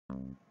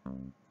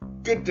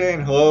Good day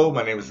and hello,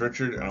 my name is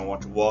Richard and I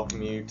want to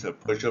welcome you to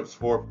Push-Ups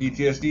for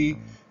PTSD,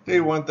 day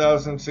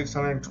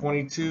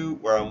 1622,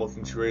 where I'm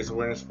looking to raise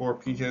awareness for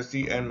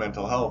PTSD and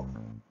mental health.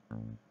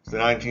 It's the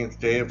 19th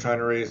day of trying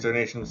to raise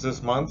donations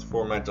this month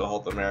for Mental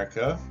Health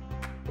America.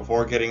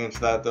 Before getting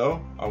into that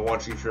though, I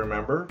want you to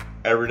remember,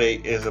 every day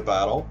is a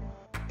battle,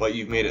 but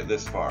you've made it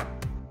this far,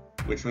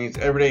 which means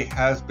every day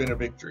has been a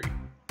victory.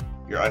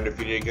 You're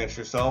undefeated against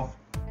yourself,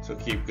 so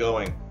keep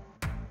going.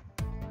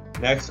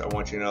 Next, I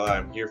want you to know that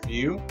I'm here for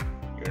you.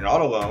 You're not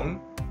alone.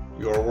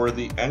 You are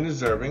worthy and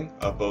deserving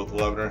of both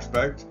love and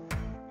respect,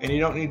 and you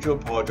don't need to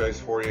apologize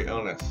for your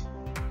illness.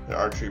 There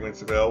are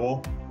treatments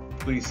available.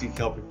 Please seek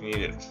help if you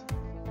need it.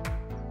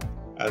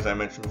 As I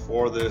mentioned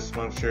before, this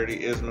month's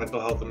charity is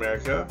Mental Health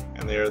America,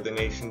 and they are the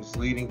nation's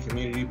leading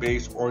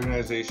community-based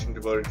organization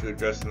devoted to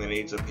addressing the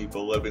needs of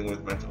people living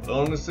with mental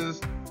illnesses,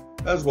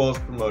 as well as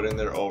promoting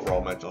their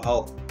overall mental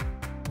health.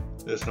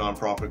 This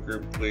nonprofit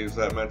group believes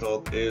that mental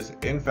health is,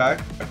 in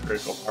fact, a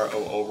critical part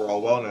of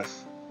overall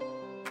wellness.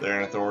 They're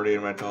an authority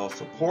in mental health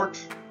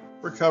support,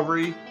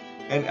 recovery,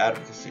 and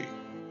advocacy.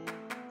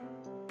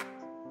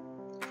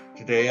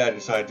 Today I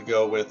decided to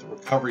go with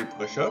recovery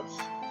push-ups.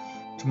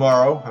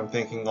 Tomorrow I'm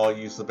thinking I'll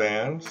use the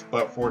bands,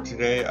 but for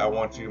today I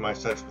want to do my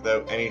sets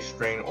without any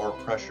strain or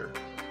pressure.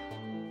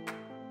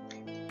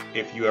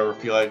 If you ever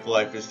feel like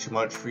life is too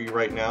much for you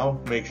right now,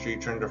 make sure you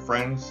turn to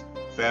friends,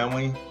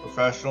 family,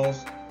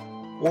 professionals,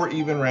 or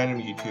even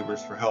random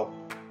YouTubers for help.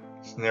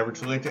 It's never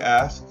too late to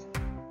ask,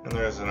 and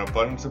there's an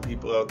abundance of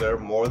people out there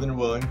more than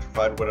willing to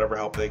provide whatever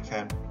help they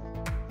can.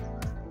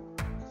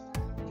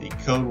 The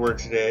code word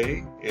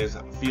today is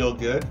Feel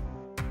Good,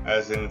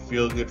 as in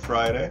Feel Good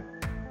Friday.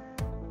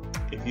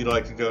 If you'd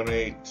like to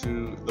donate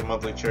to the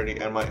monthly charity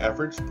and my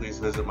efforts, please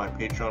visit my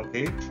Patreon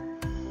page.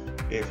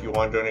 If you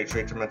want to donate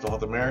straight to Mental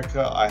Health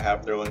America, I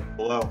have their link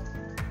below.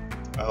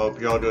 I hope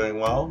you're all doing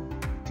well.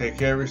 Take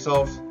care of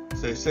yourselves,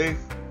 stay safe,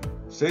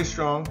 stay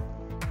strong,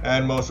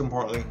 and most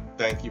importantly,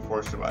 thank you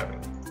for surviving.